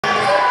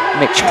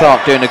Mitch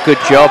Clark doing a good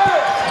job.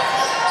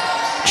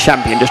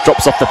 Champion just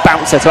drops off the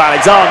bouncer to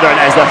Alexander, and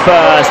there's the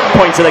first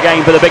point of the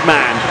game for the big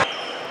man.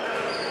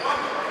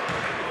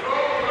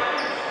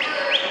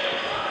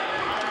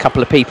 A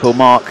couple of people,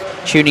 Mark,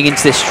 tuning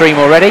into this stream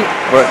already.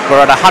 We're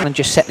at 100 and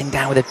just settling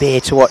down with a beer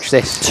to watch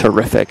this.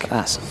 Terrific.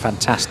 That's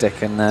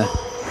fantastic, and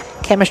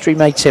chemistry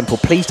made simple.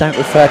 Please don't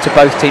refer to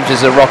both teams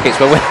as the Rockets,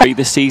 but we're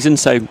this season,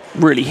 so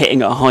really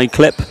hitting at a high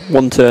clip.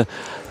 One to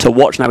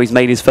watch now. He's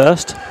made his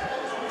first.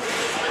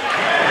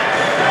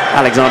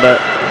 Alexander.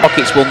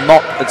 Rockets will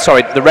not,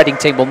 sorry, the Reading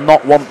team will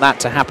not want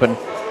that to happen.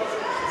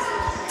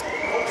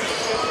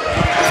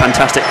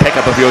 Fantastic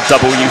pickup of your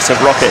double use of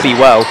Rocket. Be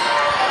well.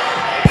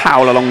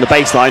 Powell along the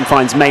baseline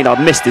finds Maynard,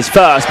 missed his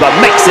first, but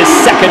makes his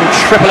second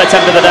triple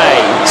attempt of the day.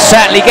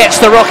 Certainly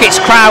gets the Rockets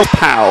crowd.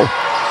 Powell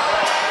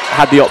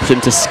had the option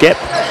to skip,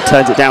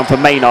 turns it down for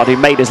Maynard, who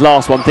made his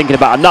last one, thinking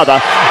about another,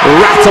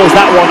 rattles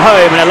that one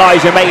home, and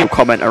Elijah made a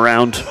comment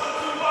around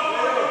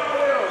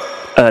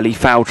early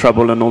foul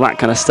trouble and all that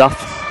kind of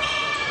stuff.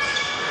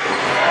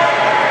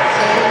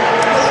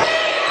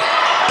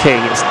 King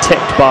is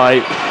tipped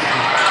by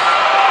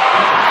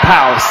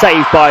Powell,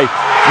 saved by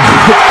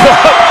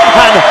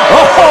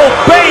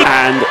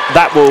and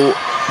that will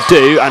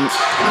do, and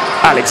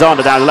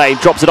Alexander down the lane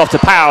drops it off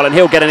to Powell, and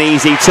he'll get an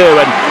easy two,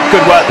 and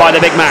good work by the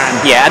big man.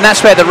 Yeah, and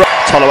that's where the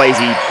Toloese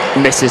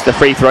misses the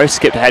free throw,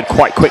 skipped ahead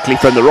quite quickly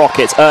from the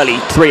Rockets.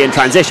 Early three in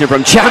transition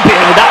from Champion,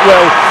 and that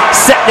will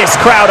set this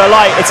crowd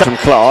alight. It's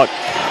from Clark.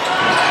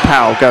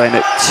 Powell going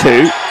at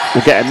two,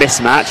 will get a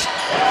mismatch.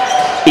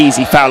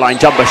 Easy foul line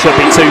jumper, should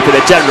be two for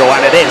the general,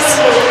 and it is.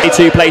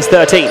 2 plays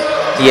 13.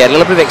 Yeah, a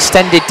little bit of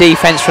extended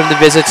defence from the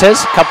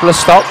visitors, a couple of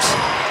stops.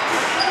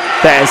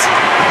 There's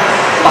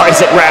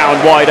Isaac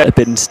Round wide. Have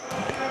been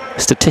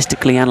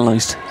statistically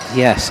analysed.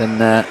 Yes,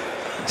 and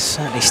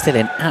certainly still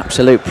in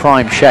absolute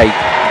prime shape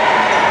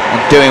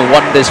and doing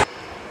wonders.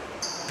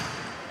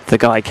 The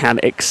guy can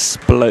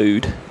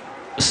explode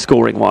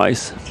scoring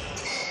wise.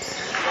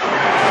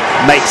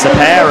 Makes a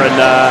pair,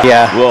 and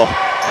yeah. Whoa.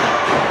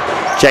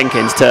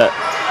 Jenkins to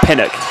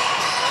Pinnock.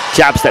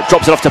 Jab step,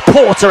 drops it off to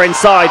Porter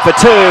inside for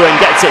two and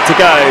gets it to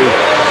go.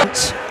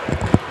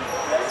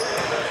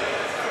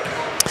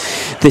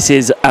 This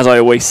is, as I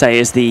always say,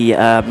 is the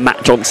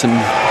Matt Johnson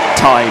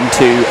time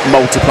to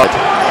multiply.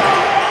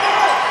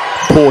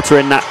 Porter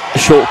in that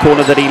short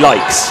corner that he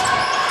likes.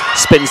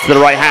 Spins to the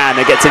right hand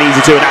and gets an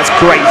easy two, and that's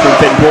great from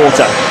Finn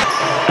Porter.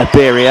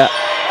 Iberia.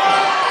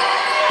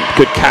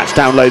 Good catch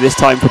down low this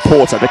time for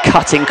Porter. The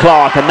cutting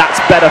Clark, and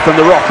that's better from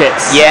the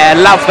Rockets. Yeah,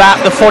 love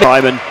that. The 40.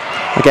 And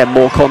again,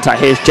 more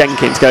contact. Here's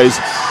Jenkins, goes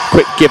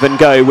quick give and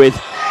go with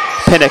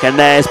Pinnock, and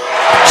there's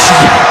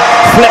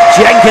Flip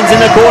Jenkins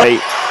in the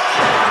corner.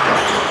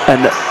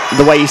 And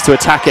the ways to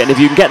attack it, and if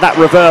you can get that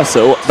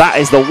reversal, that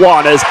is the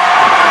one as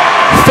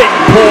Finn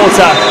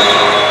Porter.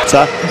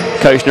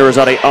 Coach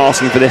Nurazade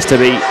asking for this to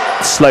be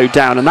slowed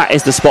down, and that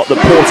is the spot that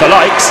Porter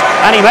likes,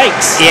 and he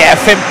makes. Yeah,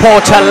 Finn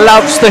Porter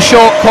loves the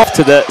short corner.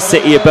 To the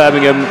City of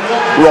Birmingham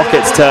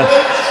Rockets to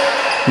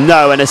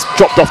no, and it's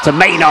dropped off to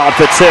Maynard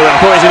for two, and I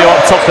thought he was going to go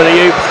up top for the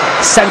Oop.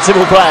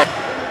 Sensible play.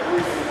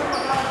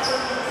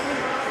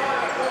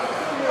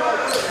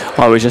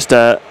 I was just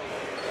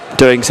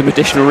doing some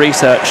additional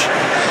research.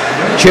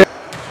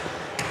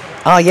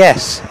 Ah,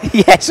 yes.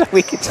 Yes,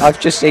 we could. I've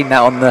just seen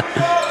that on the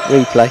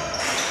replay.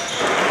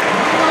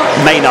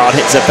 Maynard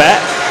hits a bet.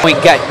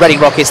 Point game, Reading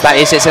Rockets, that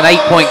is. It's an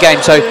 8-point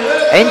game, so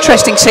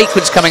interesting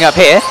sequence coming up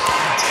here.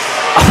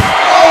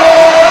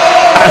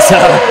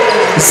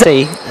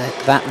 See,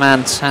 that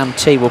man, Sam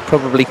T, will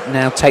probably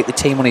now take the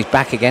team on his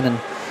back again, and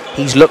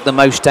he's looked the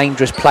most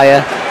dangerous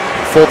player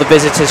for the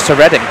visitors to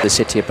Reading, the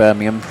City of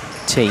Birmingham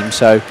team,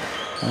 so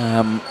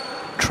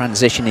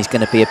transition is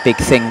going to be a big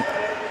thing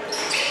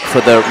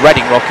for the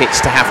Reading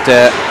Rockets to have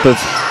to...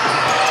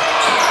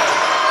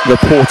 The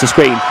Porter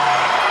screen.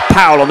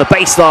 Powell on the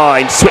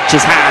baseline,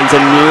 switches hands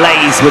and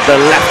lays with the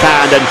left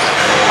hand, and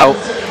oh,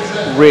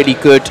 really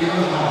good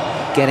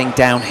getting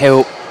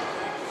downhill,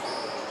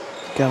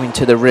 going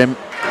to the rim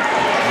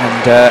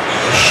and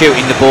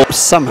shooting the ball.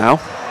 Somehow,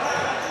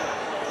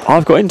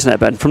 I've got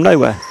internet, Ben, from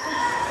nowhere.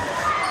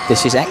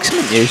 This is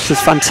excellent news. This is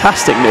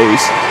fantastic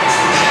news.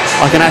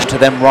 I can add to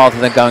them rather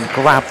than go and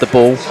grab the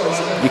ball.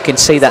 You can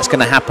see that's going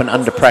to happen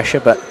under pressure,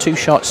 but 2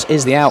 shots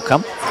is the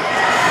outcome.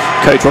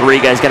 Coach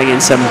Rodriguez getting in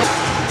some,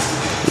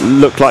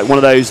 look like one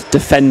of those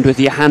defend with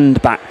your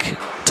hand back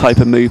type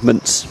of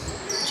movements.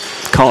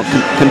 Can't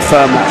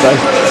confirm that though.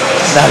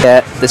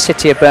 No, the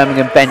City of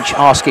Birmingham bench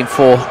asking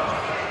for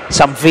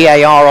some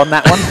VAR on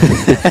that one.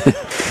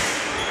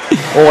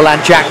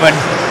 Orland Jackman.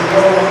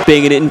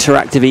 Being an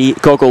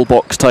interactive goggle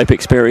box type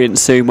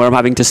experience soon, where I'm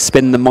having to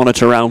spin the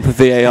monitor around for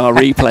VAR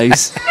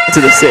replays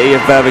to the City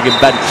of Birmingham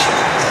bench.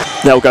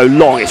 They'll go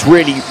long, it's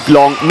really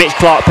long. Mitch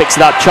Clark picks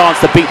it up, chance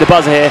to beat the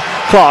buzzer here.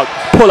 Clark,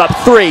 pull up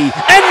three,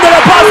 end of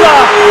the buzzer!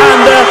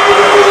 And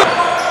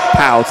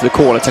Powell to the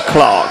corner to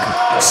Clark.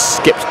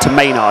 Skips to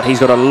Maynard, he's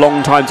got a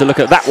long time to look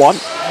at that one.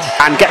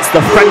 And gets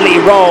the friendly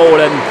roll,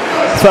 and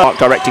Clark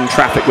directing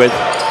traffic with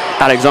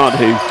Alexander,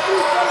 who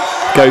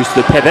goes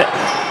to the pivot.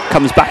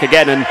 comes back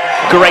again, and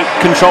great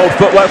controlled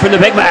footwork from the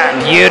big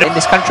man. In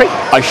this country.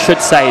 I should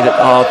say that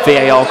our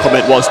VAR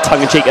comment was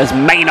tongue-in-cheek as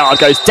Maynard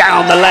goes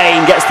down the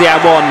lane, gets the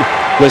and one,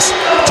 was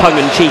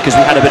tongue-in-cheek as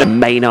we had a bit of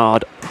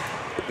Maynard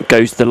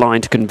goes to the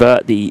line to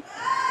convert the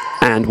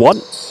and one,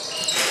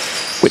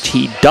 which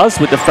he does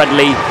with the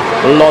friendly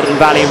Loddon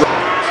Valley.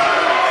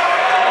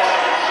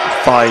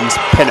 Finds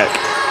Pinnock.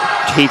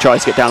 He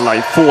tries to get down the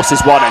line,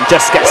 forces one and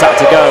just gets that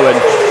to go, and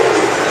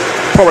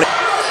probably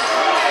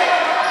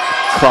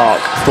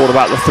Clark thought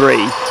about the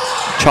three,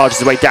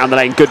 charges his way down the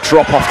lane, good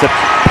drop off to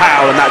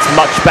Powell, and that's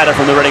much better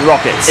from the Reading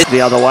Rockets.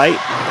 The other way,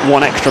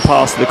 one extra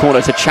pass to the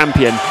corner to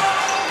Champion.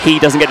 He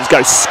doesn't get to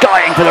go,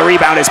 skying for the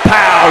rebound is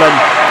Powell, and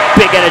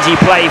big energy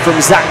play from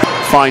Zach.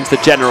 Finds the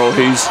general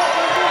who's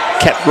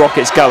kept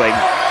Rockets going.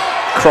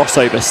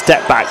 Crossover,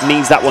 step back,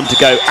 needs that one to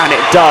go, and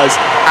it does,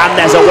 and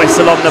there's a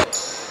whistle on the...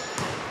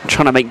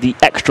 Trying to make the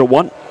extra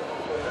one.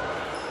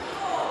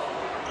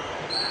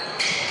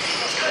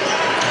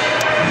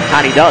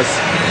 And he does.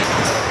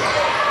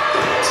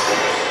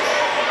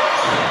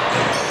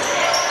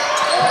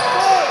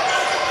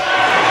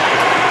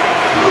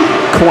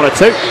 Corner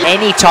two.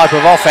 Any type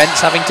of offence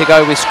having to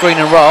go with screen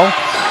and roll.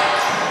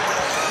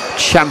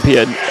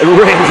 Champion, a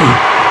really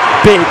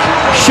big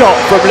shot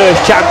from Lewis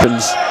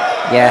Champions.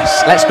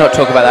 Yes, let's not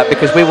talk about that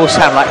because we will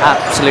sound like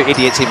absolute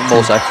idiots even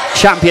more so.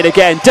 Champion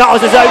again, dials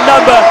his own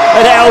number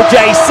at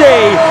LJC.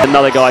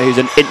 Another guy who's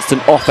an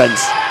instant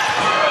offence.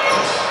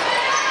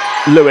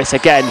 Lewis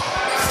again,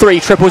 3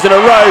 triples in a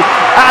row,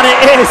 and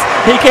it is,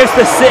 he gives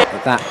the six.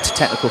 That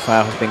technical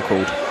foul has been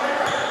called.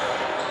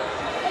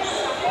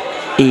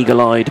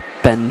 Eagle-eyed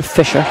Ben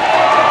Fisher,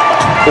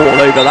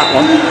 all over that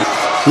one.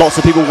 Lots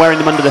of people wearing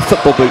them under their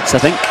football boots, I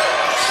think.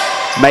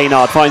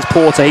 Maynard finds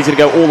Porter, he's going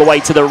to go all the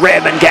way to the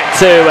rim and get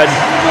two, and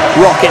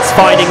Rockets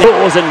finding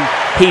doors, and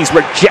he's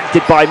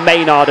rejected by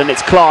Maynard, and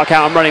it's Clark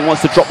out and running,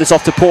 wants to drop this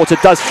off to Porter,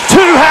 does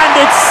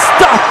two-handed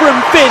stuff from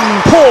Finn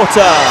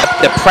Porter.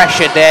 The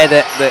pressure there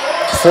that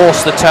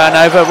forced the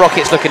turnover.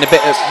 Rockets looking a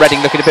bit, Reading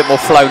looking a bit more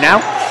flow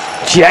now.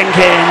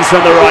 Jenkins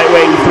from the right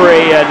wing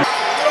three, and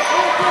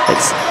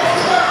it's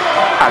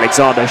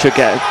Alexander should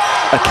get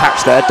a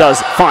catch there,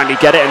 does finally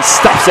get it and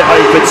stuffs it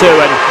home for two,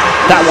 and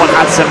that one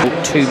had some...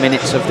 2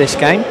 minutes of this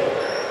game.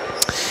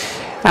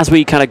 As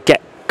we kind of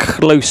get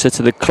closer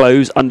to the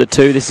close, under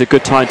 2, this is a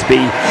good time to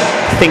be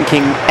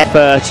thinking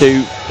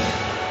to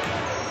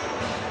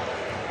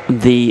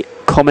the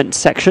comment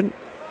section.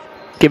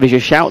 Give us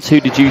your shouts.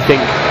 Who did you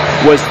think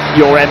was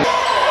your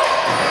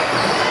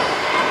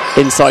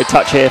inside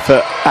touch here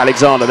for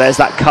Alexander? There's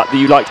that cut that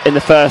you liked in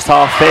the first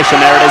half, Fish,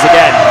 and there it is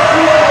again.